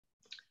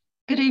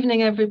Good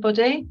evening,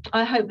 everybody.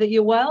 I hope that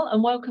you're well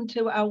and welcome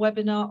to our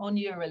webinar on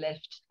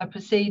UroLift, a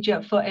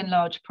procedure for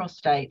enlarged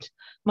prostate.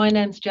 My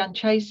name's Jan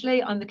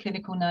Chaseley. I'm the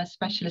clinical nurse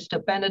specialist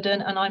at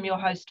Benenden and I'm your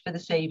host for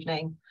this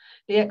evening.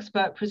 The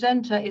expert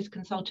presenter is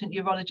consultant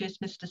urologist,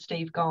 Mr.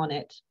 Steve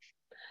Garnett.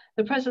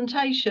 The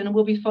presentation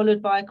will be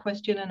followed by a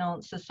question and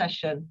answer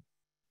session.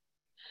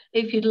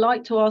 If you'd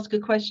like to ask a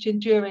question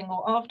during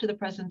or after the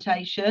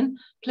presentation,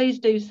 please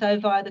do so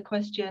via the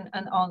question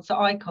and answer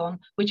icon,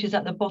 which is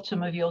at the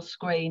bottom of your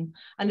screen.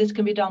 And this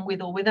can be done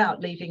with or without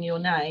leaving your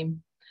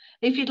name.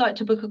 If you'd like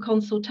to book a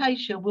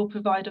consultation, we'll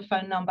provide a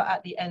phone number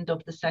at the end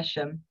of the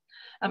session.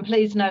 And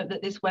please note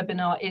that this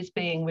webinar is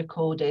being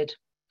recorded.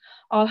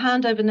 I'll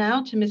hand over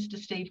now to Mr.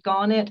 Steve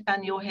Garnett,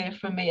 and you'll hear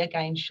from me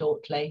again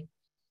shortly.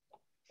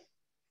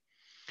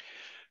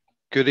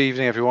 Good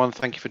evening, everyone.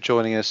 Thank you for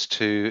joining us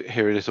to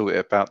hear a little bit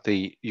about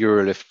the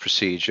UroLift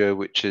procedure,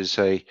 which is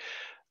a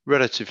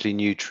relatively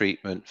new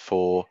treatment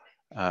for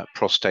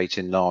prostate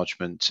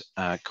enlargement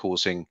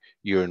causing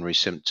urinary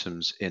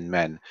symptoms in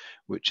men,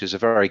 which is a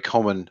very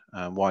common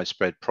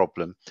widespread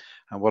problem.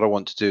 And what I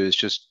want to do is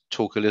just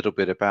talk a little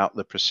bit about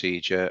the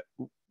procedure,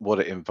 what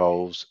it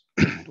involves,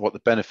 what the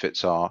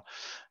benefits are,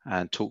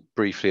 and talk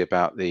briefly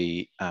about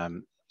the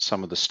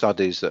some of the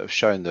studies that have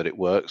shown that it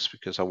works,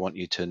 because I want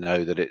you to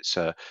know that it's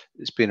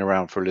been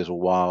around for a little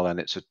while and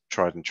it's a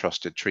tried and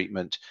trusted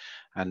treatment,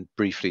 and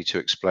briefly to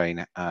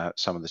explain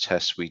some of the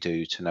tests we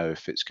do to know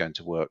if it's going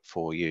to work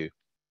for you.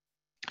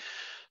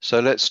 So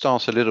let's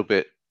start a little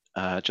bit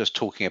just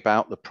talking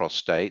about the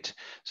prostate.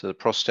 So the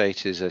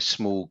prostate is a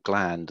small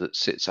gland that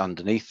sits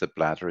underneath the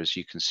bladder, as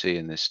you can see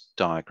in this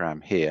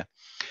diagram here.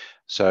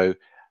 So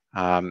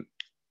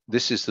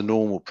this is the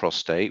normal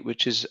prostate,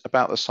 which is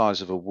about the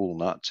size of a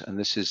walnut, and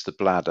this is the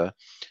bladder.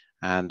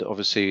 And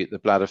obviously the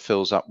bladder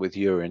fills up with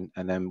urine,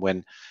 and then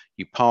when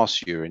you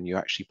pass urine, you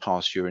actually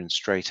pass urine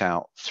straight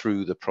out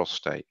through the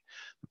prostate.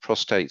 The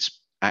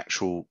prostate's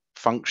actual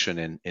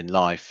function in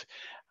life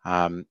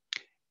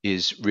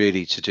is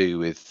really to do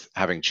with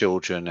having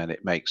children, and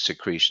it makes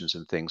secretions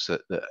and things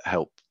that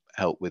help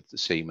with the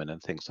semen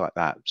and things like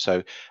that.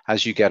 So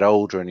as you get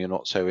older and you're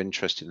not so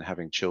interested in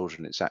having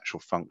children, its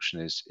actual function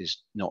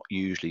is not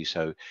usually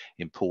so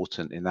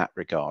important in that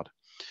regard.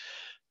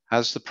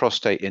 As the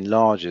prostate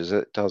enlarges,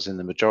 it does in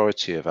the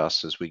majority of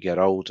us as we get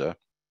older,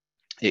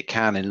 it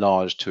can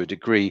enlarge to a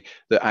degree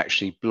that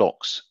actually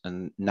blocks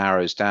and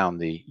narrows down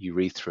the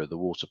urethra, the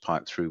water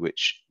pipe through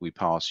which we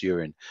pass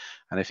urine.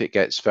 And if it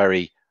gets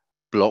very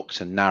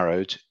blocked and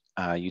narrowed,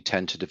 you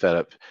tend to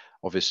develop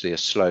obviously a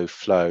slow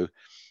flow.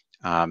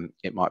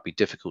 It might be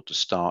difficult to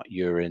start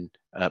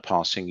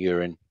passing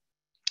urine.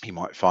 You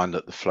might find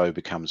that the flow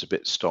becomes a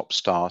bit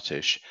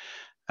stop-startish,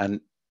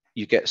 and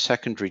you get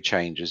secondary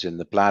changes in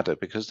the bladder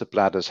because the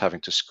bladder is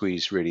having to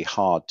squeeze really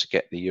hard to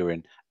get the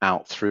urine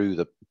out through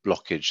the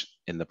blockage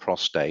in the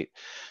prostate.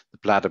 The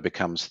bladder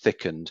becomes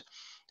thickened,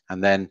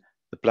 and then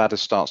the bladder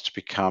starts to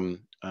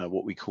become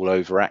what we call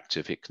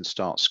overactive. It can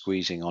start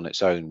squeezing on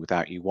its own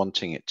without you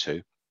wanting it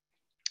to.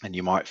 And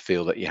you might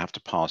feel that you have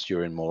to pass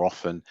urine more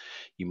often.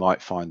 You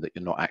might find that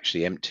you're not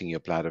actually emptying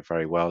your bladder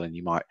very well, and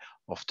you might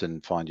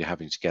often find you're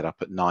having to get up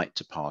at night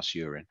to pass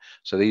urine.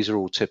 So these are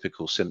all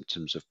typical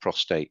symptoms of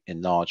prostate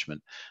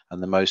enlargement.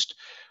 And the most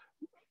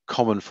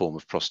common form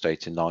of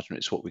prostate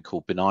enlargement is what we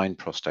call benign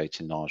prostate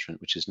enlargement,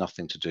 which is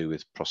nothing to do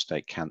with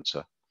prostate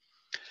cancer.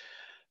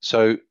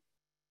 So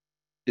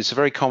it's a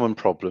very common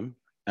problem,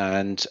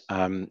 and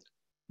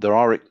there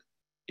are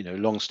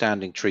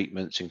long-standing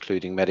treatments,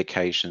 including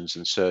medications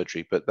and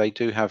surgery, but they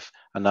do have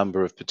a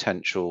number of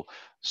potential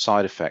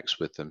side effects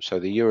with them. So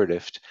the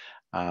UroLift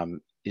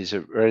is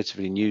a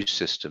relatively new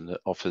system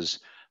that offers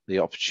the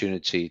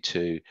opportunity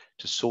to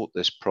sort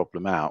this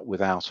problem out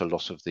without a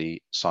lot of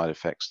the side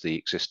effects the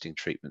existing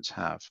treatments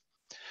have.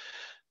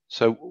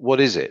 So what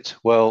is it?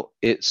 Well,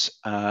 it's,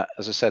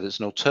 as I said, it's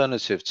an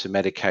alternative to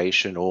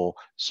medication or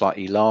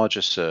slightly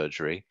larger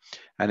surgery,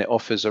 and it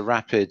offers a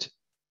rapid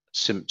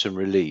symptom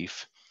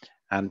relief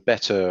and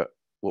better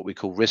what we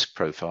call risk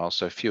profile,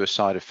 so fewer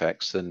side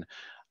effects than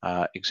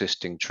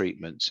existing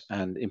treatments.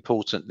 And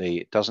importantly,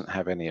 it doesn't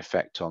have any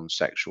effect on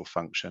sexual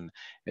function.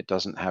 It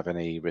doesn't have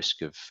any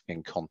risk of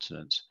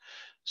incontinence.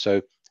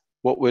 So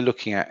what we're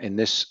looking at in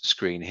this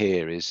screen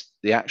here is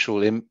the actual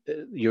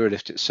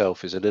UroLift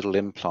itself is a little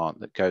implant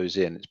that goes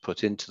in, it's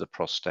put into the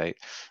prostate,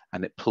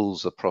 and it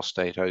pulls the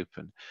prostate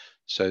open.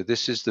 So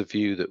this is the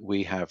view that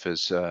we have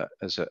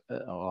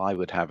or I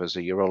would have as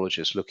a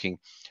urologist, looking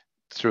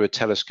through a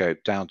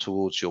telescope down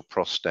towards your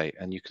prostate,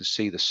 and you can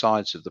see the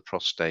sides of the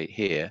prostate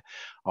here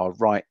are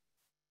right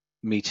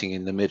meeting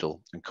in the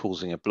middle and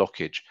causing a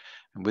blockage.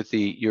 And with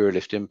the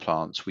UroLift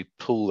implants, we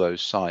pull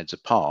those sides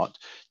apart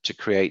to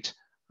create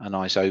a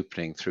nice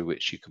opening through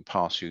which you can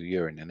pass your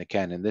urine. And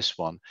again, in this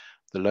one,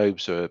 the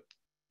lobes are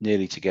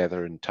nearly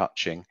together and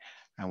touching,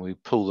 and we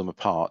pull them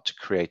apart to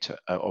create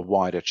a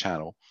wider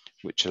channel,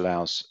 which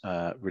allows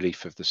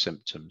relief of the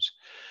symptoms.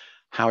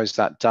 How is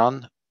that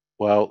done?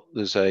 Well,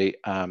 there's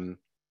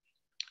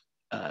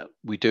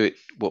we do it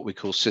what we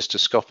call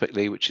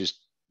cystoscopically, which is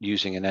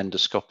using an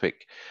endoscopic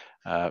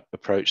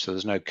approach. So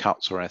there's no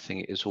cuts or anything.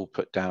 It is all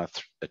put down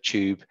a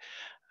tube.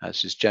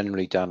 This is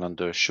generally done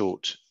under a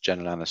short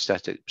general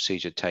anaesthetic. The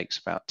procedure takes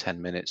about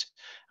 10 minutes,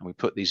 and we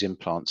put these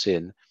implants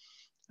in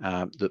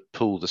that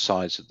pull the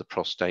sides of the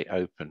prostate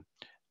open.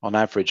 On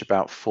average,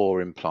 about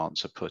 4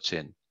 implants are put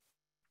in.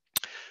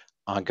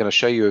 I'm going to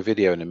show you a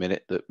video in a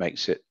minute that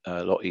makes it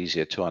a lot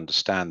easier to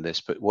understand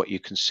this, but what you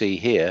can see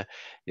here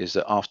is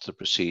that after the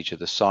procedure,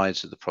 the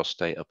sides of the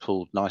prostate are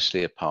pulled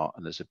nicely apart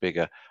and there's a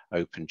bigger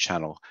open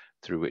channel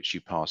through which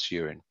you pass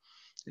urine.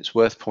 It's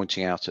worth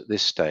pointing out at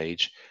this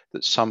stage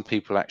that some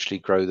people actually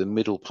grow the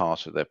middle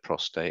part of their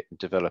prostate and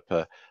develop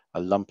a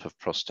lump of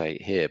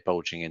prostate here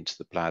bulging into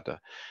the bladder.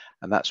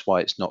 And that's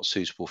why it's not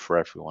suitable for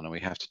everyone. And we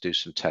have to do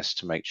some tests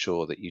to make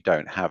sure that you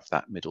don't have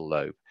that middle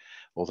lobe.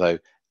 Although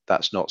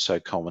that's not so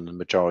common, the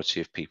majority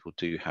of people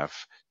do have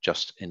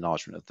just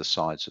enlargement of the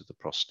sides of the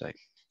prostate.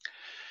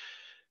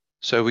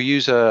 So we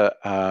use what's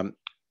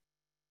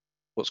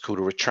called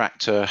a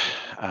retractor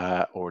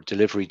or a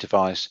delivery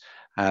device,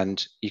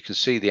 and you can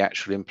see the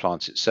actual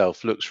implant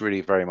itself looks really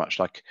very much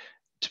like,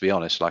 to be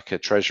honest, like a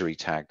treasury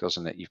tag,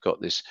 doesn't it? You've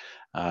got this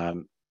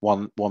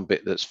one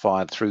bit that's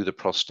fired through the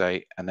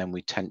prostate, and then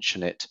we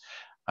tension it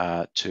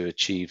to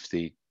achieve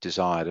the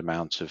desired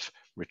amount of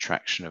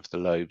retraction of the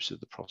lobes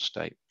of the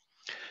prostate.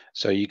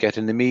 So you get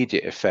an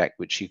immediate effect,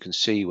 which you can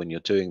see when you're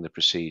doing the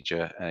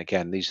procedure. And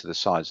again, these are the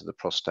sides of the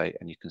prostate,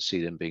 and you can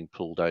see them being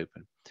pulled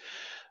open.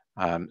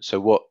 So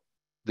what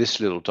this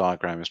little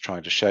diagram is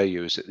trying to show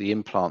you is that the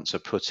implants are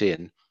put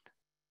in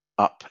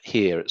up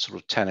here at sort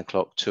of 10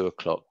 o'clock, 2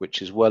 o'clock,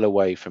 which is well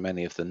away from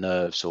any of the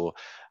nerves or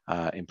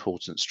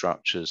important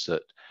structures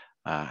that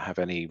have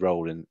any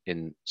role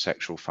in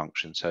sexual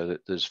function. So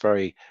that there's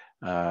very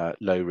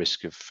low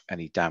risk of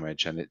any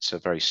damage, and it's a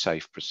very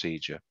safe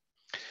procedure.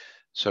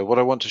 So what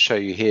I want to show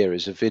you here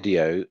is a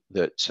video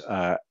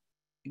that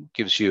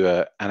gives you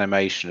an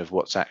animation of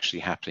what's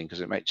actually happening,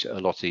 because it makes it a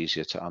lot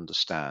easier to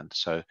understand.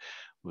 So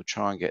we'll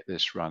try and get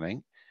this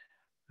running,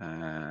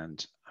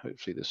 and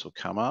hopefully this will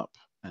come up,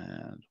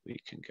 and we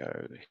can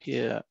go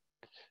here.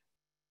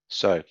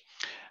 So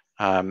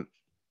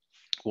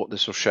what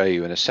this will show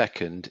you in a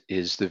second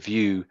is the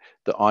view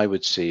that I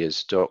would see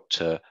as a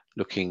doctor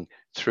looking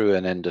through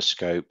an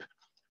endoscope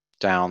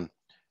down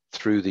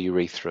through the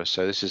urethra.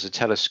 So this is a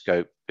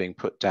telescope being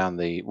put down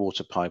the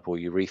water pipe or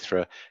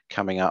urethra,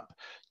 coming up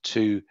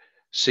to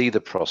see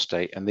the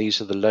prostate, and these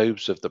are the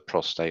lobes of the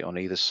prostate on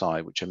either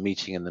side, which are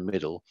meeting in the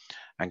middle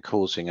and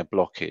causing a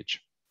blockage.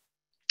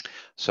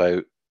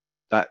 So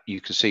that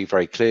you can see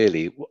very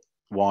clearly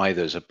why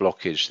there's a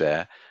blockage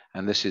there,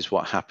 and this is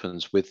what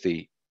happens with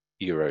the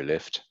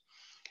UroLift.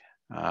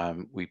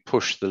 We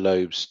push the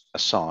lobes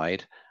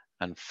aside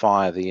and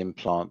fire the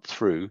implant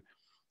through,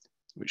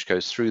 which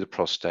goes through the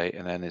prostate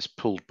and then is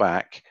pulled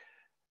back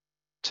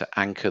to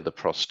anchor the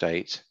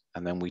prostate,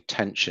 and then we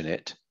tension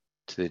it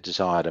to the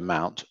desired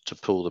amount to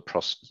pull the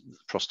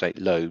prostate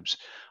lobes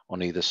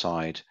on either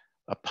side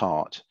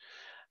apart.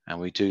 And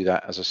we do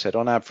that, as I said,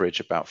 on average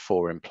about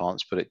 4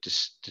 implants, but it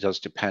does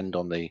depend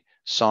on the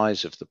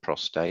size of the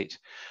prostate.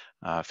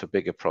 For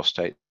bigger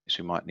prostates,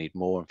 we might need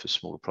more, and for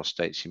smaller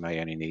prostates, you may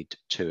only need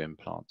 2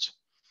 implants.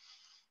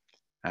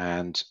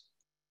 And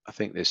I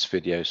think this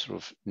video sort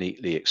of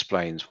neatly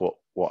explains what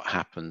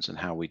happens and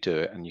how we do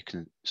it, and you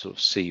can sort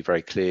of see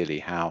very clearly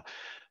how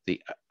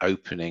the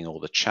opening or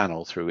the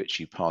channel through which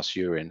you pass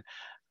urine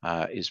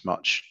is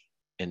much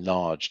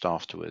enlarged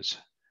afterwards.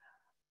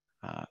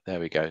 There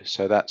we go.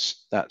 So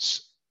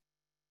that's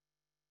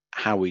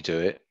how we do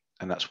it,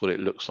 and that's what it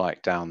looks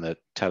like down the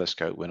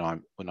telescope when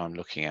I'm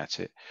looking at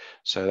it.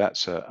 So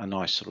that's a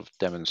nice sort of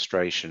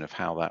demonstration of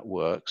how that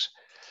works.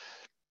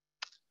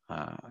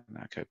 Now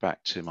go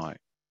back to my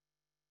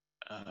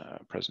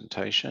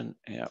presentation.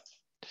 Yeah.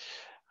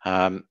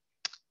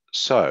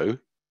 So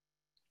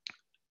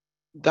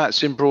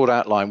that's in broad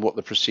outline what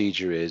the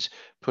procedure is,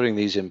 putting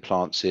these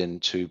implants in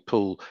to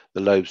pull the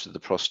lobes of the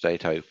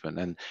prostate open.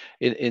 And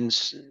in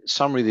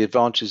summary, the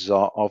advantages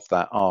of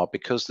that are,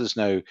 because there's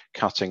no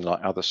cutting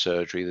like other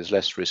surgery, there's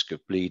less risk of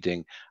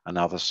bleeding and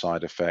other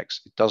side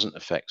effects. It doesn't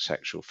affect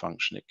sexual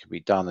function. It can be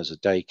done as a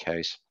day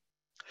case,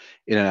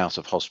 in and out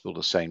of hospital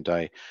the same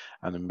day,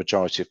 and the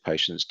majority of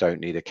patients don't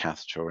need a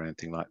catheter or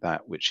anything like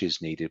that, which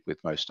is needed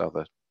with most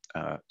other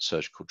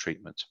surgical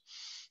treatments.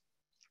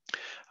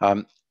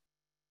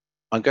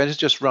 I'm going to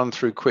just run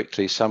through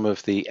quickly some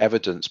of the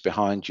evidence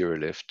behind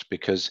UroLift,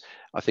 because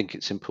I think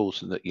it's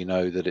important that you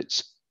know that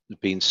it's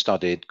been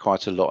studied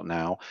quite a lot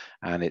now,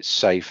 and it's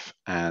safe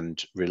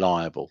and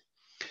reliable.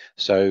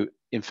 So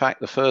in fact,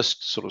 the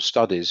first sort of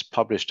studies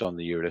published on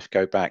the UroLift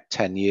go back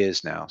 10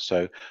 years now.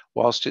 So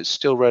whilst it's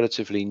still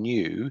relatively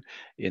new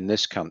in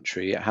this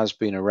country, it has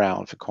been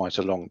around for quite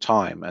a long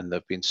time, and there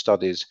have been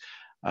studies,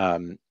 a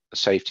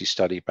safety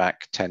study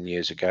back 10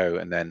 years ago,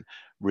 and then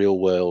real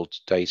world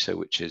data,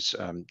 which is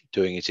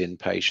doing it in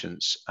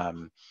patients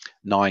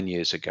 9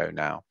 years ago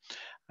now.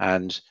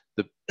 And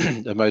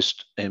the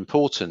most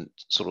important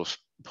sort of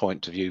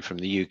point of view from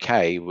the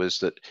UK was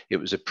that it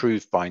was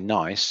approved by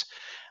NICE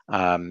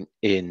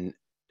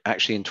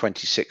actually in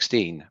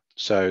 2016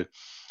 So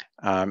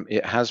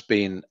it has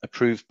been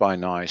approved by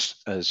NICE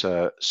as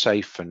a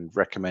safe and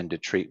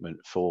recommended treatment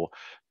for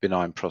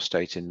benign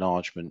prostate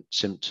enlargement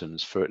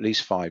symptoms for at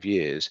least 5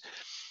 years.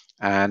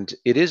 And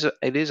it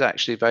is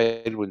actually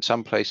available in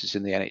some places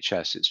in the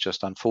NHS. It's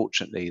just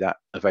unfortunately that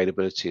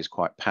availability is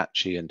quite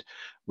patchy, and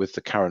with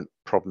the current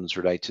problems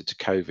related to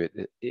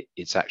COVID,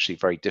 it's actually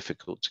very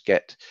difficult to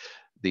get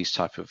these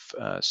type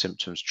of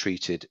symptoms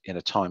treated in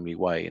a timely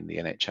way in the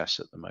NHS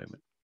at the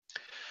moment.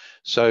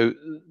 So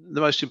the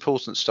most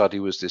important study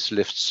was this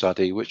LIFT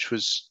study, which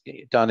was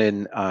done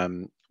in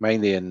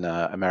mainly in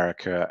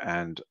America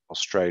and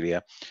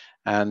Australia,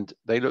 and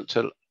they looked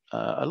at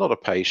a lot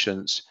of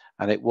patients,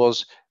 and it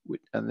was,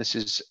 and this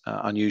is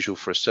unusual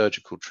for a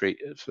surgical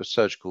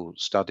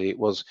study, it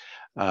was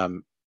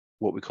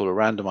what we call a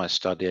randomized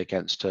study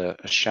against a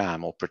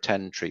sham or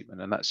pretend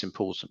treatment, and that's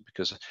important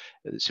because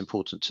it's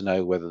important to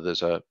know whether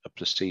there's a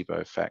placebo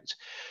effect.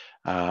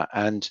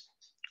 And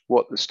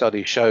what the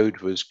study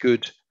showed was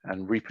good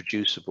and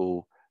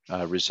reproducible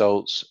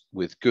results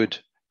with good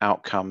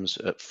outcomes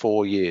at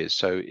 4 years.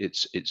 So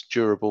it's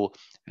durable,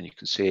 and you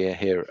can see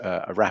here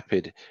a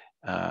rapid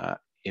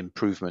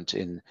improvement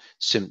in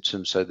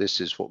symptoms. So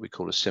this is what we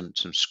call a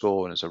symptom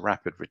score, and there's a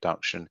rapid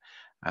reduction,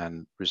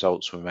 and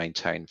results were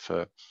maintained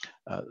for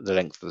the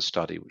length of the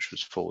study, which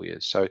was 4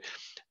 years. So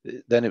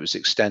then it was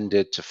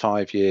extended to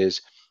 5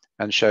 years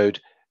and showed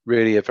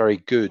really a very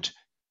good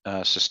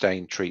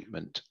sustained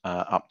treatment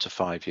up to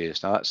 5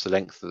 years. Now that's the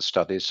length of the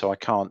study, so I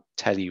can't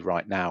tell you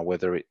right now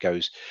whether it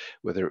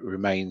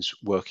remains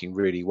working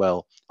really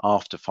well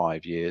after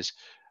 5 years,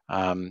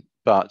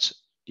 but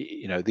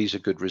you know, these are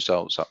good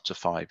results up to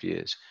 5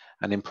 years.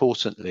 And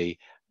importantly,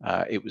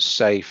 it was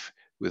safe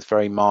with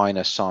very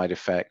minor side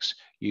effects,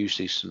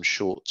 usually some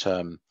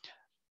short-term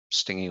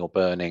stinging or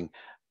burning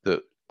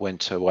that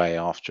went away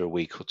after a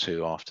week or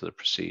two after the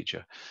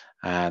procedure.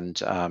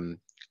 And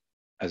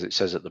as it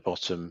says at the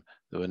bottom,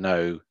 there were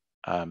no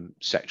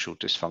sexual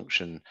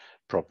dysfunction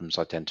problems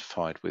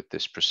identified with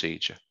this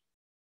procedure.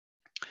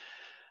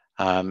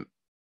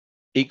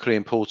 Equally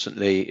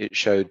importantly, it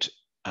showed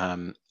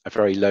a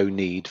very low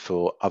need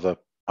for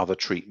other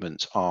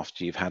treatments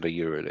after you've had a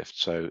UroLift.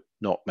 So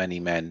not many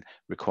men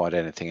required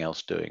anything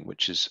else doing,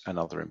 which is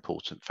another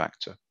important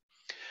factor.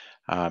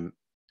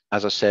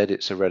 As I said,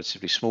 it's a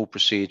relatively small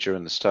procedure,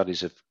 and the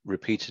studies have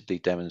repeatedly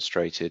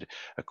demonstrated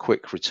a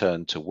quick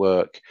return to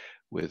work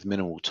with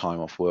minimal time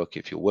off work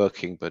if you're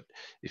working, but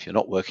if you're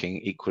not working,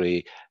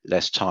 equally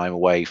less time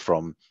away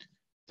from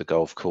the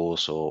golf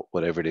course or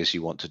whatever it is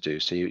you want to do.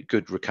 So you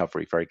good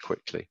recovery very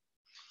quickly.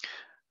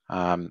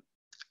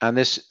 And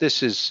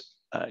this is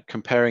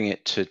comparing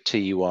it to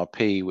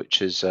TURP,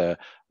 which is a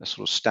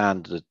sort of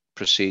standard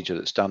procedure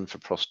that's done for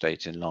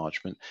prostate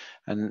enlargement.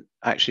 And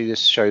actually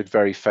this showed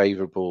very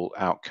favorable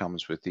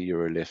outcomes with the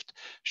UroLift,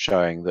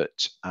 showing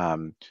that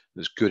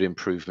there's good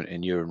improvement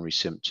in urinary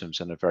symptoms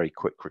and a very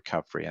quick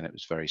recovery, and it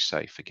was very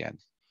safe again.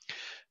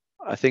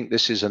 I think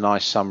this is a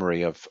nice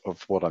summary of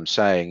what I'm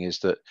saying, is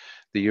that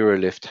the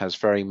UroLift has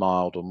very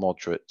mild or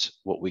moderate,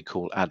 what we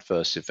call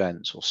adverse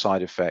events or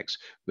side effects,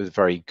 with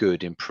very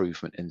good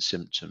improvement in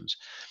symptoms.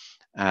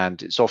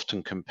 And it's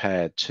often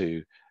compared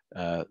to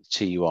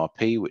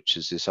TURP, which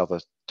is this other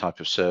type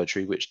of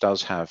surgery, which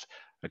does have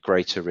a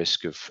greater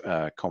risk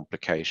of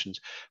complications.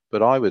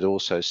 But I would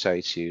also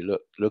say to you,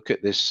 look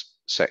at this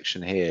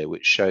section here,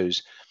 which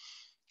shows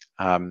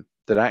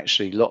that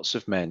actually lots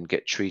of men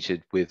get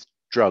treated with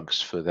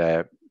drugs for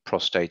their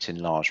prostate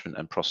enlargement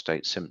and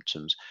prostate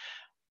symptoms.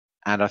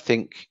 And I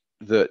think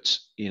that,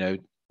 you know,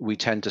 we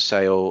tend to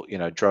say, oh, you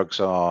know, drugs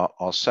are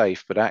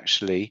safe, but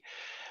actually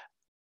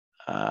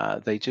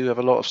they do have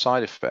a lot of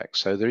side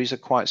effects. So these are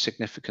quite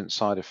significant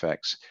side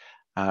effects,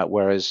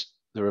 whereas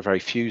there are very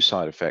few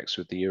side effects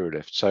with the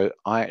UroLift. So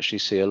I actually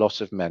see a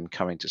lot of men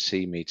coming to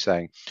see me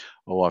saying,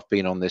 oh, I've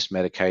been on this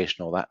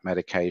medication or that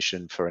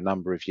medication for a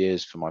number of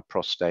years for my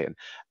prostate, and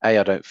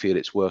I don't feel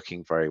it's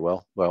working very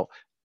well. Well,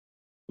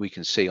 we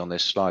can see on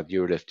this slide,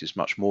 UroLift is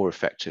much more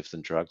effective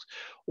than drugs.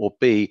 Or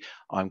B,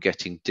 I'm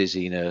getting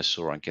dizziness,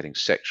 or I'm getting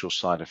sexual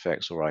side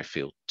effects, or I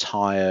feel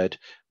tired,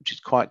 which is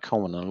quite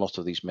common on a lot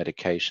of these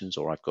medications,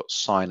 or I've got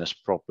sinus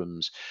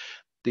problems.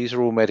 These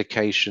are all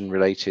medication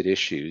related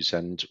issues,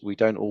 and we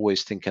don't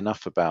always think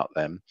enough about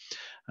them,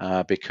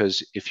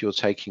 because if you're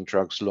taking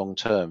drugs long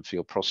term for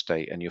your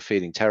prostate and you're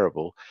feeling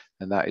terrible,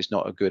 then that is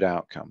not a good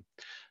outcome.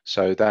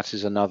 So that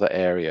is another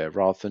area.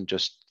 Rather than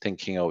just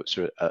thinking, oh, it's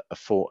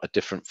a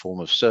different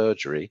form of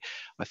surgery,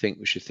 I think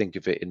we should think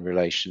of it in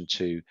relation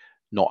to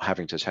not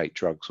having to take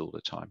drugs all the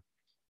time.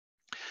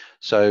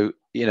 So,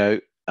 you know,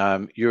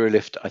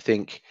 UroLift, I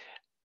think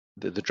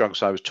the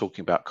drugs I was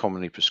talking about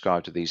commonly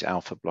prescribed are these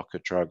alpha blocker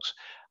drugs,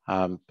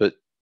 but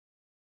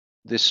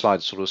this slide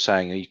is sort of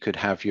saying you could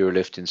have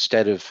UroLift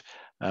instead of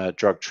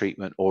drug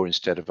treatment or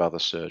instead of other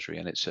surgery,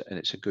 and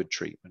it's a good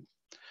treatment.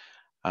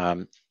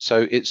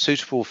 So it's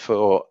suitable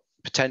for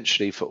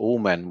potentially for all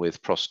men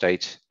with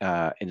prostate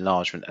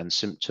enlargement and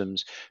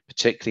symptoms,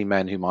 particularly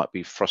men who might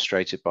be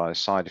frustrated by the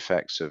side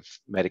effects of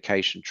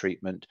medication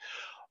treatment,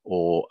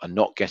 or are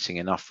not getting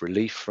enough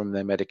relief from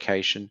their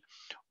medication,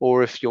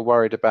 or if you're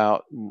worried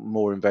about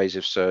more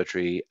invasive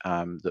surgery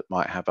that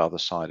might have other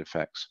side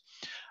effects.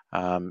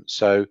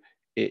 So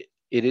it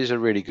is a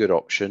really good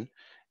option.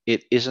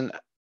 It isn't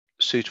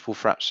suitable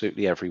for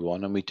absolutely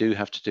everyone, and we do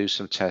have to do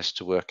some tests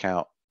to work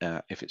out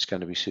if it's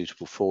going to be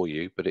suitable for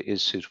you, but it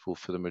is suitable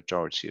for the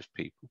majority of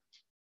people.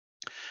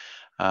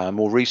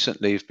 More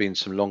recently, there have been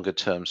some longer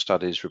term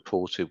studies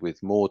reported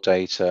with more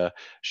data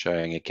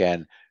showing,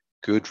 again,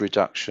 good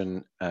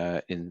reduction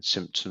in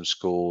symptom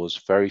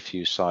scores, very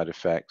few side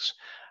effects,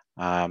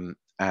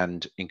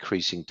 and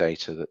increasing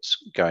data that's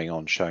going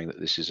on showing that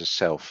this is a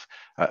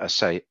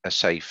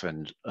safe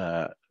and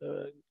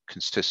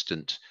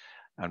consistent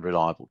and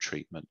reliable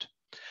treatment.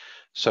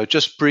 So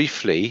just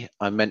briefly,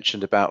 I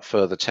mentioned about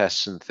further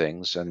tests and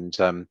things, and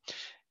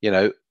you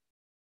know,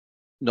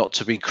 not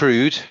to be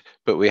crude,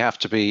 but we have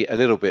to be a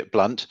little bit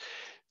blunt.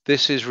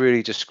 This is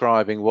really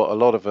describing what a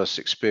lot of us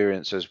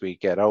experience as we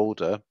get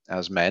older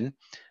as men,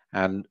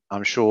 and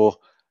I'm sure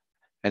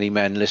any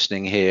men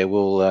listening here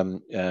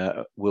will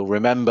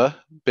remember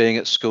being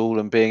at school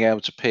and being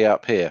able to pee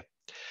up here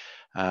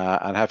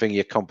and having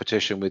your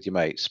competition with your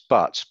mates.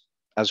 But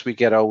as we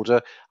get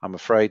older, I'm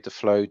afraid the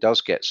flow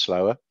does get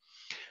slower.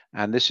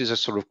 And this is a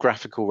sort of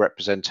graphical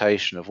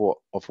representation of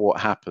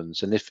what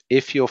happens. And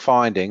if you're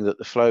finding that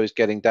the flow is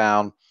getting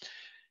down,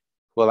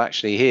 well,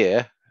 actually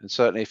here, and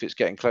certainly if it's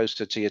getting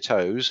closer to your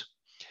toes,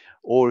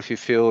 or if you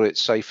feel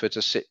it's safer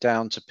to sit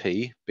down to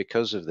pee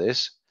because of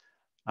this,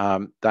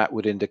 that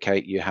would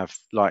indicate you have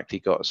likely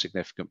got a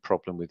significant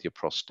problem with your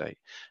prostate.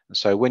 And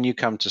so when you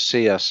come to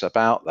see us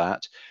about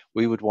that,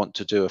 we would want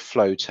to do a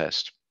flow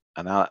test.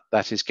 And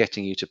that is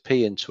getting you to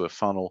pee into a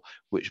funnel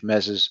which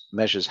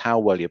measures how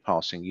well you're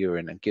passing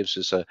urine and gives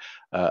us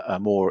a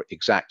more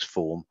exact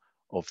form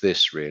of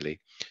this,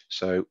 really.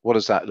 So what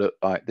does that look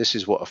like? This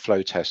is what a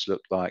flow test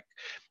looked like.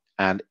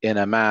 And in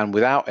a man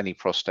without any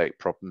prostate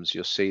problems,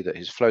 you'll see that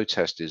his flow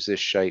test is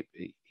this shape.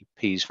 He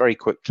pees very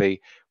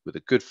quickly with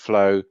a good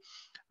flow,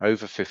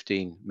 over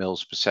 15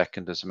 mils per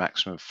second as a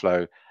maximum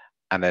flow,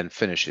 and then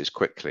finishes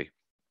quickly.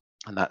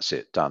 And that's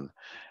it, done.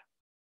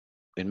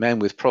 In men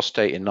with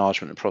prostate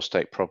enlargement and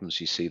prostate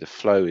problems, you see the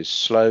flow is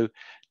slow,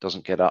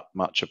 doesn't get up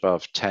much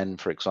above 10,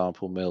 for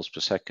example, mils per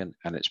second,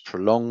 and it's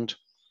prolonged.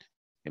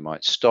 It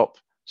might stop,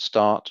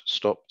 start,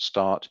 stop,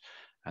 start,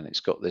 and it's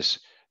got this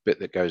bit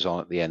that goes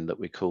on at the end that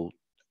we call,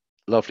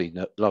 lovely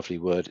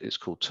word, it's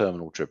called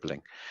terminal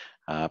dribbling.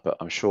 But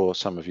I'm sure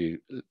some of you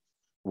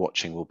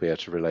watching will be able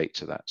to relate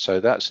to that. So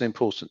that's an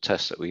important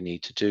test that we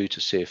need to do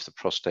to see if the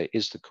prostate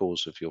is the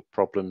cause of your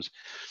problems.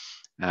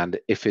 And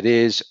if it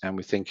is, and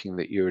we're thinking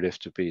that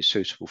UroLift would be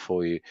suitable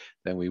for you,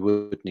 then we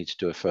would need to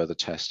do a further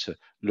test to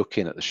look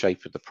in at the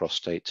shape of the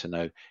prostate to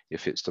know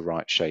if it's the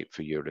right shape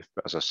for UroLift.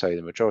 But as I say,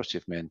 the majority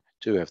of men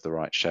do have the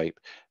right shape,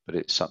 but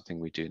it's something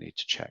we do need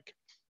to check.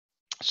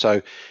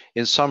 So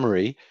in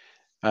summary,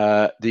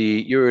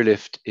 the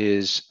UroLift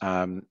is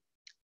an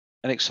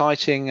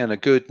exciting and a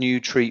good new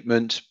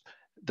treatment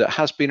that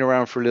has been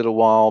around for a little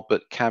while,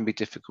 but can be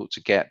difficult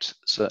to get,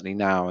 certainly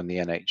now in the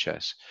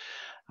NHS.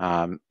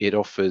 It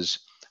offers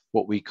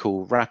what we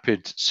call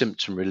rapid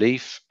symptom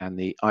relief, and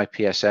the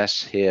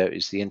IPSS here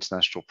is the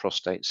International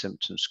Prostate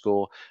Symptom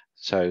Score.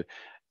 So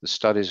the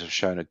studies have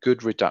shown a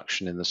good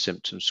reduction in the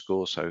symptom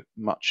score, so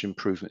much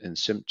improvement in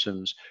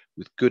symptoms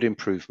with good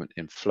improvement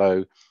in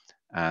flow,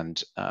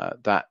 and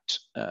that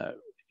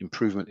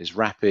improvement is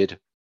rapid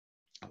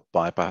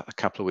by about a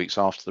couple of weeks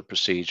after the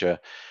procedure,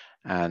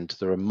 and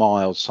there are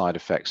mild side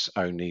effects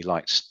only,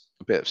 like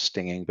a bit of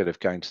stinging, a bit of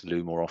going to the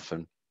loo more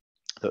often,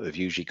 that have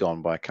usually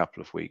gone by a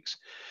couple of weeks.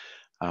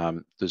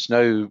 There's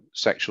no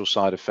sexual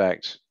side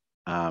effect.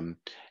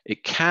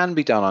 It can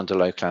be done under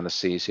local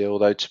anesthesia,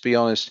 although to be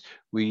honest,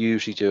 we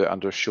usually do it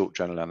under a short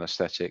general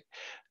anesthetic.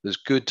 There's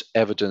good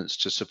evidence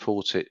to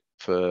support it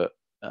for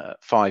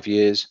 5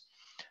 years,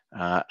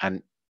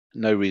 and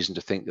no reason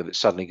to think that it's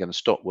suddenly going to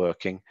stop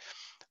working.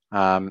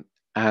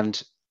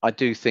 And I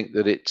do think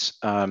that it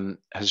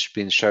has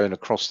been shown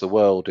across the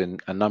world in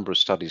a number of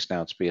studies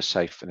now to be a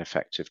safe and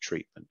effective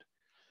treatment.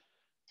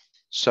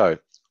 So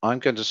I'm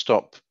going to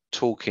stop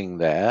talking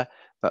there.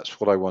 That's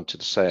what I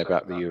wanted to say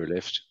about the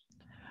UroLift.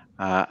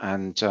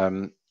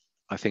 And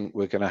I think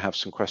we're going to have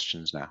some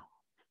questions now.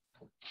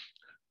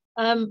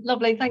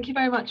 Lovely. Thank you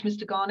very much,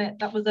 Mr. Garnett.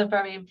 That was a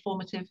very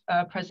informative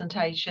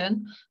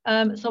presentation.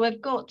 So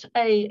I've got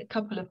a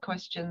couple of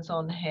questions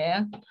on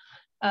here.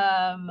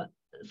 I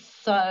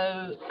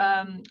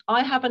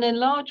have an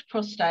enlarged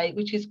prostate,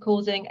 which is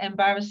causing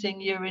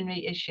embarrassing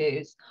urinary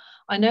issues.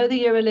 I know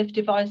the UroLift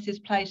device is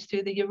placed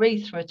through the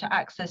urethra to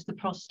access the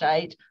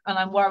prostate, and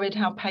I'm worried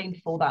how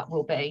painful that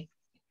will be.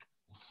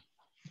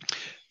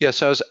 Yeah,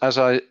 so as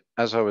I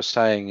was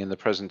saying in the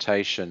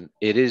presentation,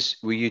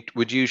 we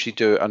would usually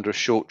do it under a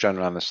short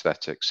general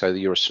anaesthetic, so that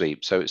you're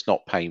asleep, so it's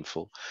not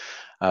painful,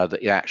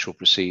 the actual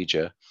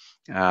procedure.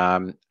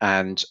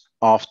 And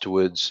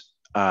afterwards,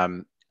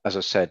 as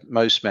I said,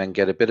 most men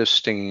get a bit of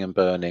stinging and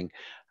burning,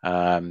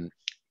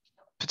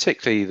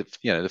 particularly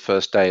the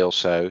first day or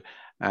so,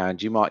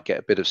 and you might get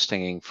a bit of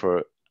stinging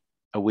for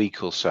a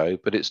week or so,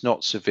 but it's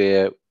not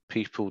severe.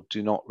 People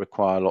do not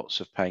require lots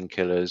of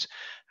painkillers,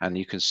 and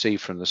you can see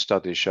from the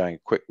studies showing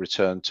a quick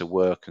return to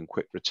work and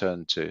quick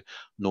return to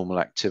normal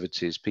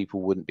activities.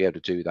 People wouldn't be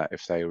able to do that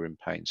if they were in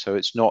pain. So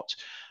it's not,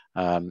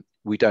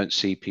 we don't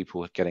see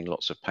people getting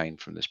lots of pain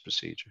from this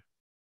procedure.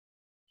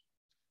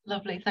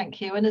 Lovely,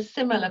 thank you. And a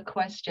similar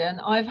question.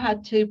 I've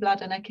had 2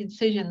 bladder neck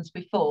incisions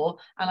before,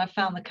 and I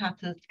found the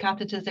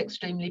catheters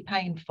extremely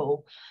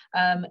painful.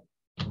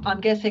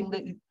 I'm guessing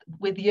that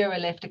with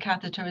UroLift, a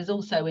catheter is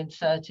also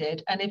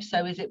inserted. And if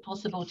so, is it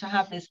possible to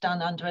have this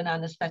done under an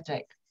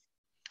anaesthetic?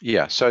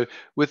 Yeah, so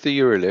with the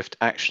UroLift,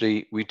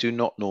 actually, we do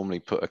not normally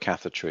put a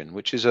catheter in,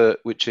 which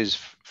is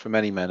for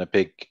many men a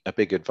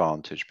big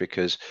advantage,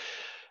 because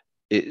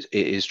it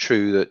is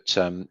true that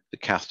the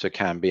catheter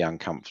can be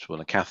uncomfortable.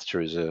 And a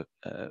catheter is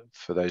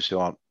for those who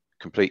aren't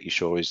completely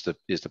sure, is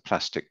the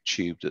plastic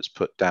tube that's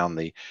put down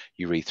the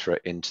urethra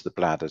into the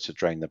bladder to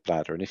drain the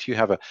bladder. And if you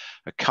have a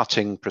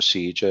cutting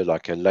procedure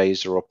like a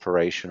laser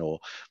operation, or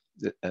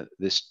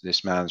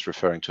this man's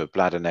referring to a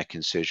bladder neck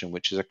incision,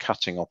 which is a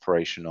cutting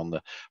operation on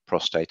the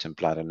prostate and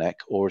bladder neck,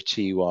 or a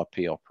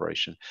TURP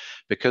operation.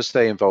 Because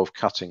they involve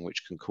cutting,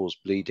 which can cause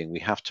bleeding, we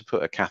have to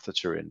put a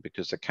catheter in,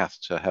 because the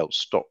catheter helps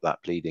stop that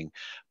bleeding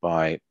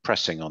by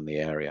pressing on the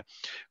area.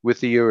 With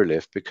the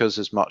UroLift, because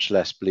there's much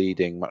less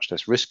bleeding, much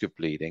less risk of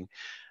bleeding,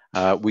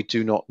 we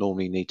do not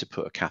normally need to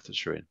put a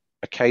catheter in.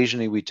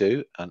 Occasionally we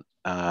do, and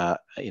I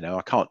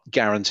can't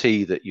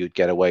guarantee that you'd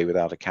get away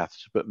without a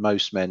catheter, but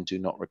most men do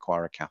not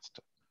require a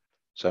catheter,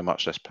 so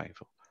much less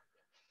painful.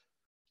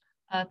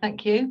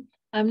 Thank you.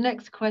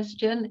 Next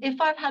question. If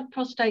I've had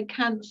prostate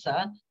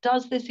cancer,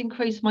 does this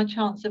increase my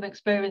chance of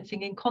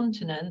experiencing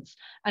incontinence?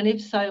 And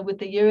if so, would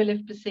the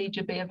UroLift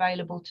procedure be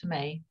available to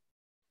me?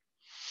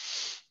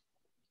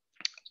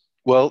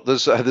 Well,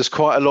 there's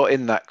quite a lot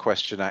in that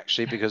question,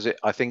 actually, because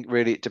I think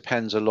really it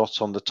depends a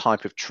lot on the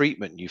type of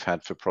treatment you've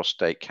had for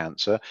prostate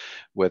cancer,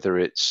 whether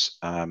it's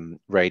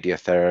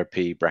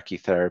radiotherapy,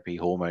 brachytherapy,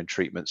 hormone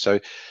treatment. So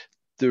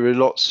there are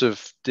lots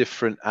of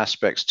different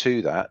aspects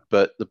to that,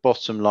 but the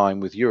bottom line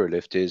with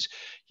UroLift is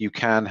you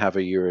can have a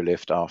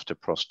UroLift after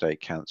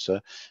prostate cancer.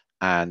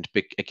 And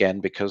again,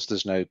 because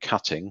there's no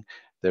cutting,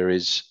 there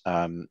is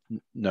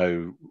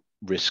no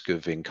risk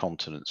of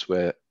incontinence,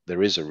 where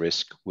there is a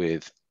risk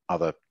with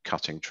other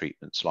cutting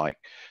treatments like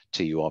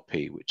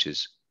TURP, which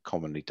is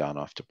commonly done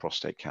after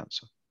prostate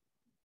cancer.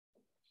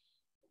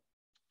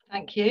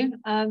 Thank you.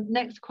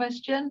 Next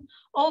question.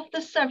 Of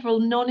the several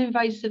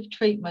non-invasive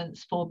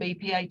treatments for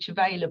BPH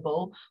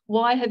available,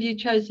 why have you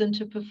chosen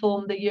to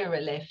perform the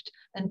UroLift?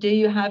 And do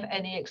you have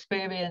any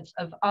experience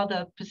of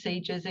other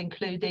procedures,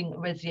 including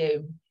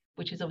Resume,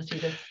 which is obviously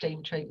the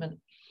steam treatment?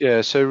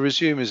 Yeah, so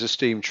Resume is a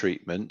steam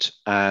treatment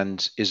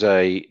and is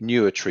a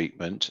newer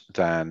treatment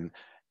than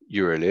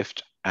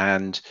UroLift.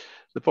 And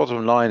the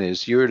bottom line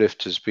is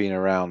UroLift has been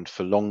around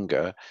for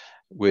longer,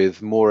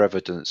 with more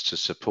evidence to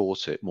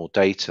support it, more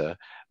data,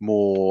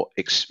 more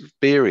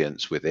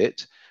experience with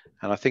it.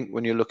 And I think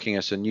when you're looking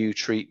at a new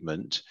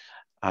treatment,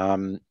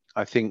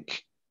 I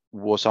think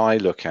what I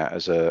look at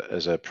as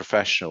a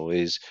professional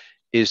is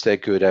there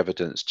good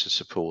evidence to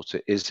support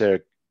it? Is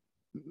there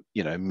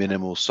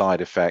minimal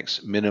side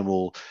effects,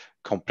 minimal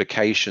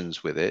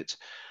complications with it?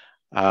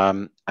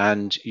 And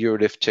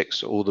UroLift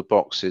ticks all the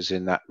boxes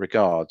in that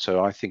regard.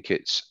 So I think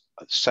it's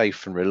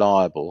safe and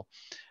reliable.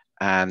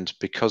 And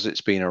because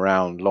it's been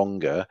around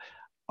longer,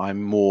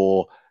 I'm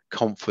more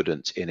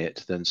confident in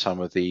it than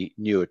some of the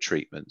newer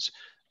treatments.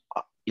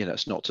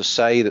 It's not to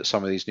say that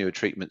some of these newer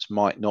treatments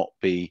might not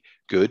be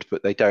good,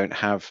 but they don't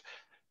have,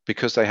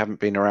 because they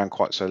haven't been around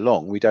quite so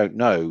long, we don't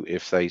know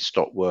if they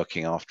stop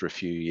working after a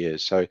few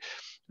years. So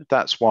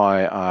that's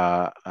why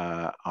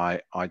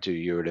I do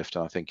UroLift,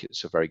 and I think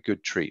it's a very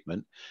good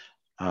treatment.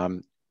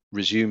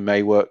 Resume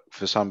may work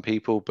for some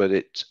people, but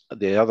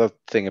the other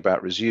thing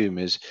about Resume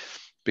is,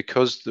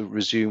 because the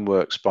Resume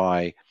works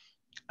by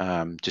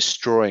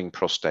destroying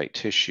prostate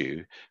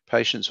tissue,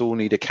 patients all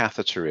need a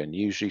catheter in,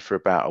 usually for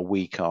about a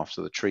week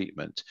after the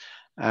treatment.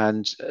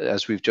 And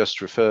as we've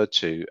just referred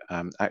to,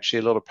 actually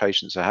a lot of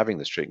patients are having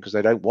this treatment because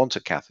they don't want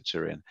a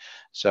catheter in.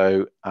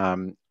 So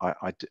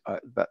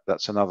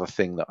that's another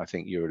thing that I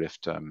think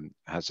UroLift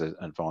has an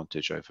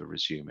advantage over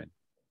Resume in.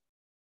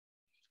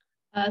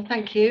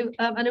 Thank you.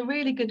 And a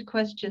really good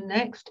question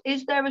next.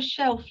 Is there a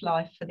shelf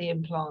life for the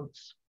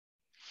implants?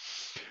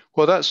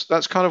 Well,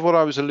 that's kind of what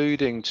I was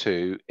alluding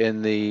to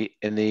in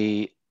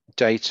the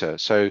data.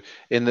 So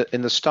in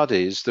the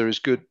studies,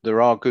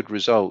 there are good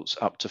results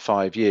up to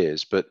 5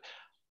 years, but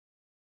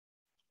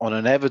on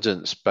an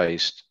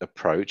evidence-based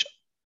approach,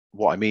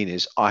 what I mean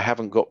is I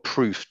haven't got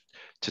proof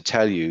to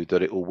tell you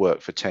that it will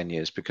work for 10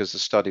 years, because the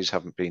studies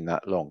haven't been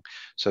that long.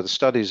 So the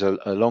studies are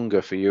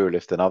longer for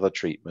UroLift than other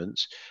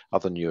treatments,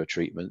 other newer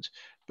treatments,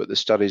 but the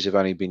studies have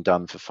only been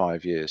done for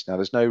 5 years. Now,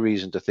 there's no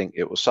reason to think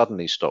it will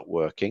suddenly stop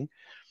working,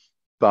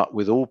 but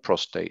with all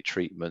prostate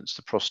treatments,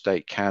 the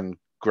prostate can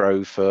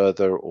grow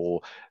further,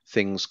 or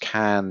things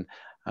can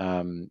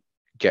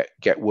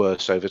get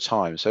worse over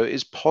time. So it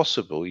is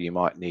possible you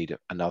might need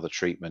another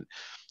treatment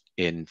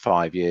in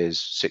 5 years,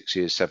 6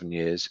 years, 7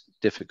 years,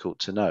 difficult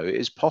to know. It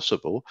is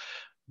possible,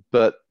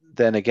 but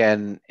then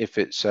again, if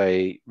it's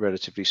a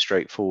relatively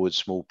straightforward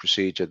small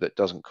procedure that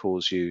doesn't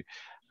cause you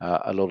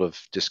a lot of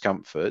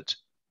discomfort,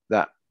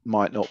 that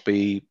might not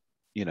be,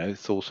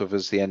 thought of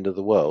as the end of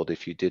the world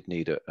if you did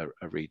need a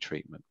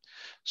retreatment.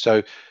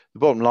 So the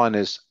bottom line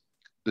is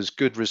there's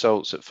good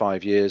results at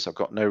 5 years. I've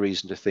got no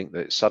reason to think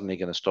that it's suddenly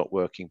going to stop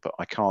working, but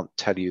I can't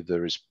tell you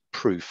there is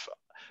proof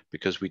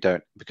because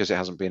it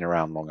hasn't been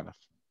around long enough.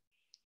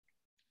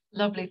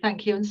 Lovely,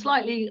 thank you. And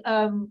slightly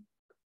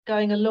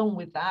going along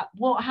with that,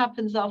 what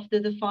happens after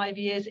the 5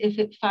 years if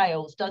it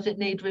fails? Does it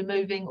need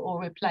removing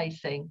or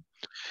replacing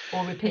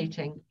or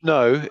repeating?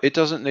 No, it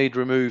doesn't need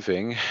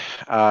removing.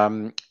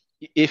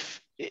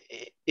 If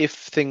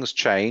things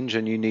change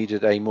and you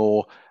needed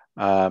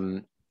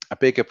a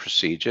bigger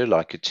procedure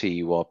like a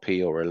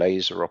TURP or a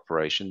laser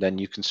operation, then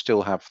you can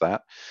still have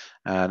that.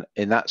 And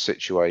in that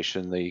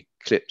situation, the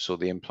clips or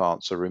the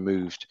implants are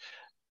removed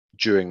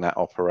during that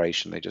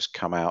operation. They just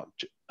come out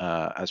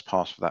as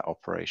part of that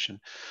operation.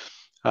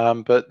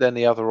 But then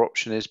the other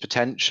option is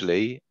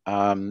potentially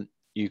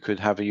you could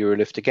have a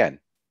UroLift again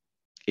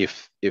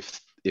if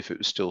it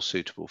was still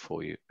suitable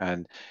for you,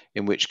 and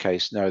in which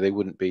case, no, they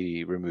wouldn't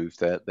be removed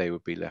there, they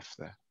would be left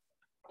there.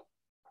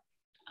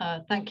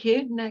 Thank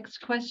you. Next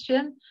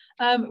question.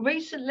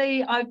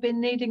 Recently, I've been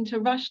needing to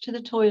rush to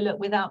the toilet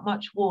without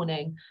much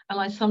warning, and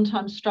I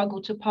sometimes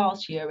struggle to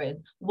pass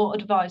urine.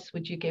 What advice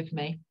would you give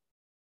me?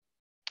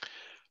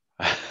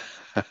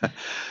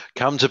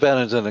 Come to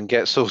Benenden and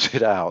get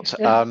sorted out.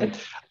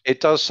 It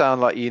does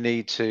sound like you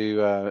need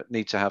to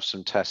have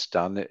some tests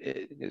done.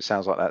 It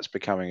sounds like that's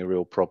becoming a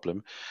real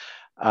problem.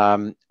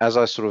 As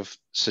I sort of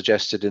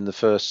suggested in the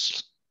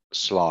first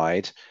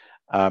slide,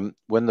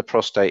 when the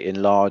prostate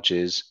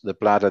enlarges, the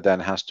bladder then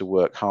has to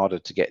work harder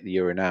to get the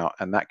urine out,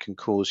 and that can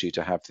cause you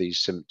to have these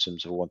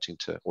symptoms of wanting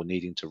to or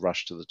needing to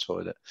rush to the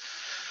toilet.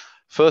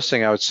 First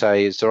thing I would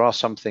say is there are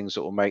some things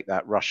that will make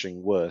that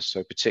rushing worse,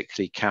 so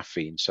particularly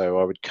caffeine. So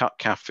I would cut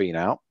caffeine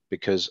out,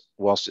 because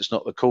whilst it's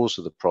not the cause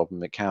of the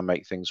problem, it can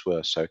make things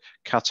worse. So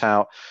cut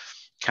out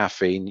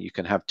caffeine. You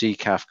can have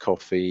decaf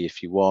coffee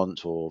if you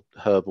want, or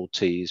herbal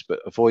teas, but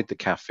avoid the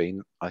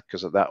caffeine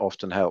because that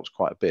often helps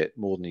quite a bit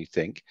more than you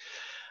think.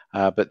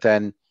 But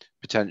then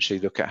potentially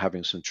look at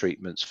having some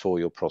treatments for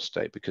your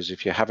prostate, because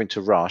if you're having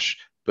to rush,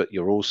 but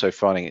you're also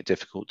finding it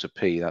difficult to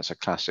pee, that's a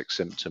classic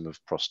symptom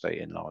of prostate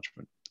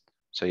enlargement.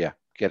 So yeah,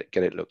 get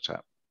it looked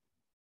at.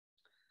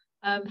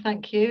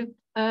 Thank you.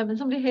 And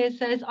somebody here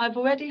says, I've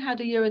already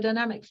had a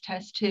urodynamics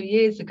test 2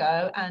 years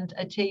ago and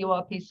a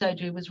TURP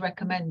surgery was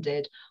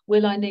recommended.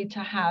 Will I need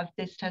to have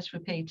this test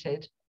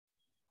repeated?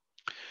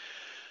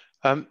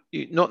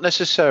 Not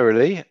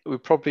necessarily. We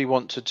probably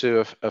want to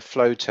do a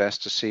flow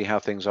test to see how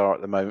things are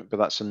at the moment, but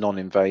that's a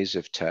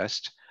non-invasive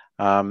test.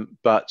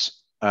 But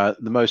the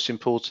most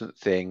important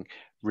thing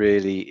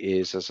really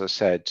is, as I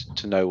said,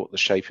 to know what the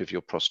shape of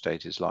your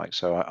prostate is like.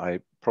 So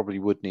I probably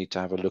would need to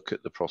have a look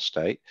at the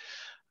prostate,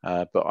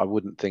 but I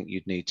wouldn't think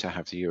you'd need to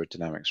have the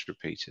urodynamics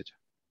repeated.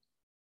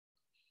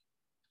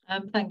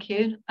 Thank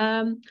you.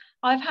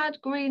 I've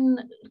had green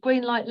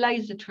light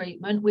laser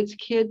treatment, which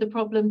cured the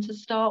problem to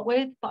start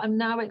with, but I'm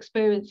now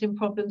experiencing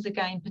problems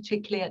again,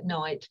 particularly at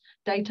night.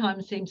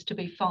 Daytime seems to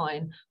be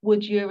fine.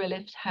 Would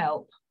UroLift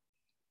help?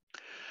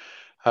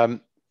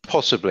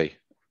 Possibly.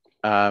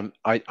 I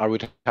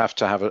would have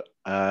to have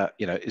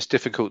it's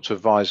difficult to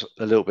advise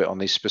a little bit on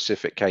these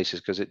specific cases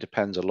because it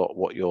depends a lot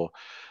what your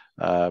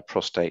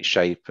prostate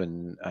shape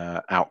and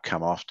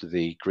outcome after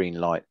the green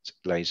light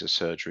laser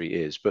surgery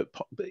is, but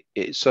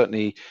it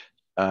certainly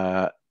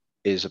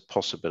is a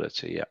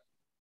possibility.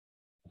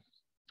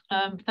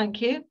 Yeah.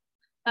 Thank you.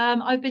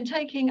 I've been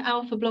taking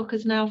alpha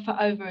blockers now for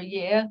over a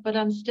year, but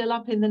I'm still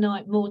up in the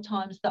night more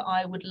times than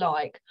I would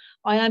like.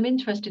 I am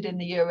interested in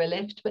the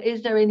UroLift, but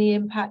is there any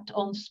impact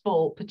on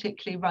sport,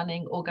 particularly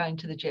running or going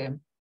to the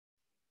gym?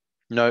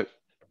 No,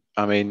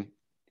 I mean,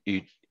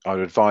 I would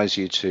advise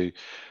you to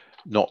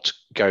not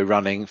go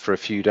running for a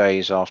few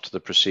days after the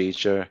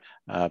procedure,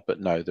 but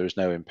no, there is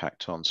no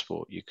impact on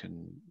sport. You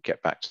can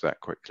get back to that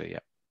quickly. Yeah.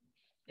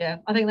 Yeah,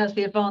 I think that's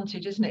the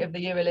advantage, isn't it, of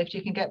the UroLift?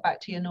 You can get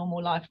back to your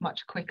normal life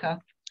much quicker.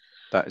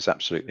 That is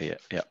absolutely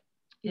it. Yeah.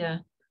 Yeah.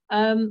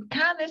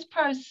 Can this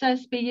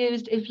process be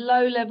used if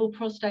low-level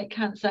prostate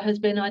cancer has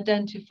been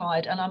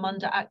identified and I'm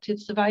under active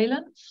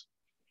surveillance?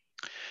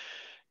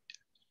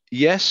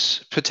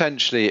 Yes,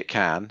 potentially it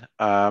can.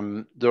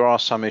 There are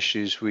some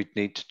issues we'd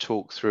need to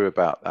talk through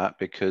about that,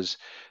 because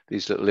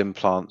these little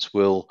implants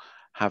will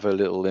have a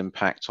little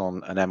impact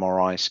on an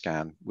MRI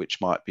scan,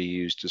 which might be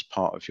used as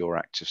part of your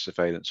active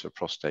surveillance for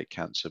prostate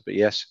cancer. But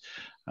yes,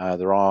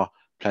 there are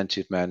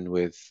plenty of men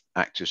with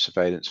active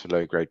surveillance for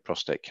low-grade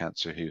prostate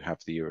cancer who have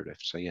the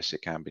UroLift. So yes,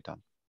 it can be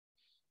done.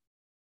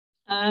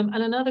 And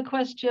another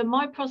question,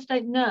 my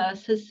prostate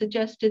nurse has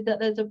suggested that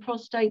there's a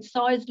prostate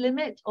size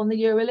limit on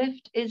the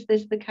UroLift. Is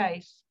this the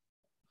case?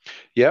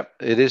 Yep,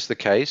 it is the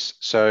case.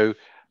 So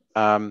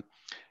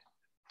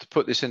to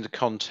put this into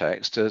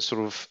context, a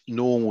sort of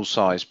normal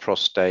size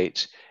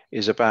prostate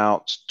is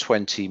about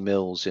 20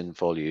 mils in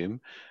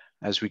volume.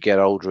 As we get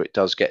older, it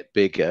does get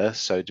bigger.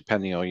 So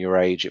depending on your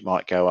age, it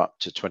might go up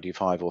to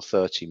 25 or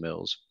 30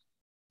 mils.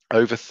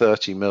 Over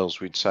 30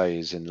 mils, we'd say,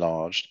 is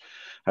enlarged.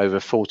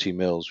 Over 40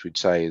 mils, we'd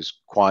say, is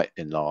quite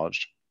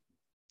enlarged.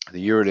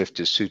 The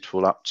UroLift is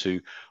suitable up to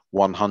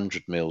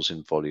 100 mils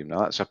in volume. Now,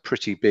 that's a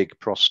pretty big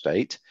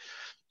prostate.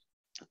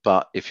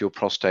 But if your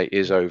prostate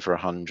is over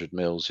 100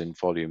 mils in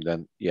volume,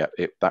 then yeah,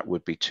 that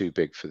would be too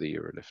big for the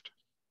UroLift.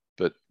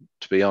 But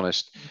to be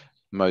honest,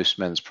 most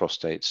men's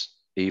prostates,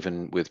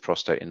 even with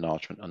prostate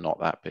enlargement, are not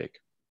that big.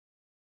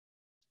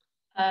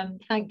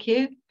 Thank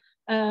you.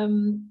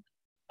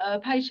 A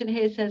patient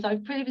here says,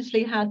 I've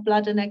previously had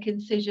bladder neck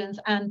incisions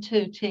and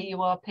 2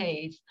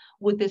 TURPs.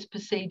 Would this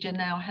procedure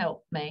now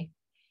help me?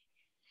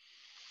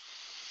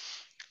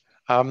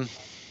 Well,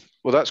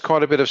 that's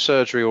quite a bit of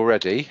surgery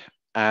already,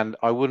 and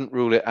I wouldn't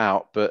rule it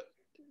out. But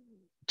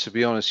to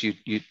be honest,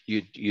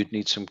 you'd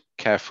need some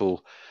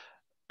careful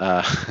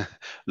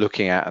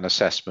looking at an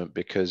assessment,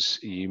 because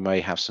you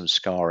may have some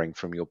scarring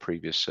from your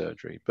previous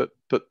surgery. But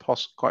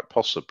quite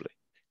possibly,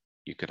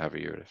 you could have a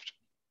UroLift.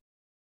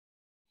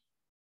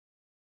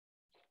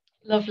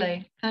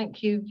 Lovely,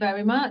 thank you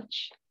very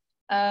much.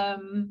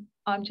 I'm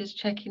just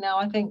checking now.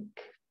 I think,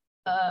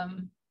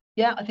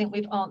 yeah, I think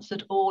we've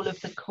answered all of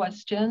the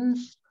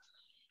questions.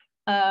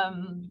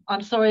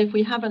 I'm sorry if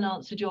we haven't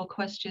answered your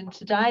question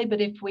today,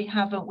 but if we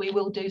haven't, we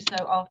will do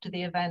so after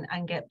the event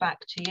and get back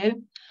to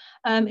you.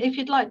 If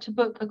you'd like to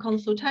book a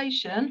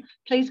consultation,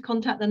 please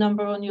contact the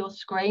number on your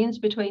screens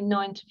between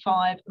 9 to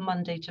 5,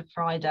 Monday to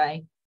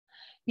Friday.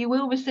 You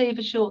will receive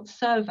a short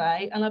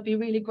survey, and I'd be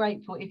really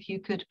grateful if you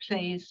could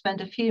please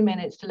spend a few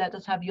minutes to let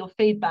us have your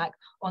feedback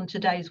on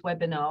today's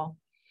webinar.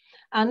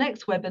 Our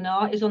next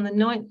webinar is on the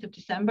 9th of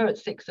December at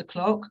 6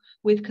 o'clock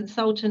with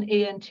consultant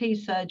ENT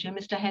surgeon,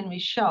 Mr. Henry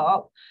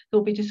Sharp, who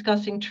will be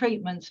discussing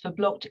treatments for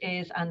blocked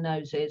ears and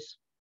noses.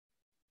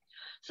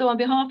 So on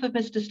behalf of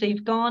Mr.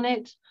 Steve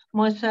Garnett,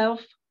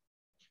 myself,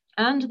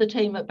 and the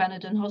team at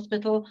Benenden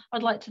Hospital,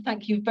 I'd like to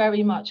thank you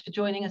very much for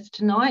joining us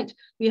tonight.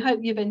 We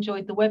hope you've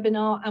enjoyed the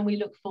webinar, and we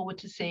look forward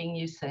to seeing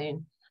you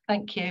soon.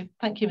 Thank you.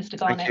 Thank you, Mr.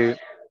 Garnett. Thank you.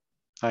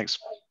 Thanks.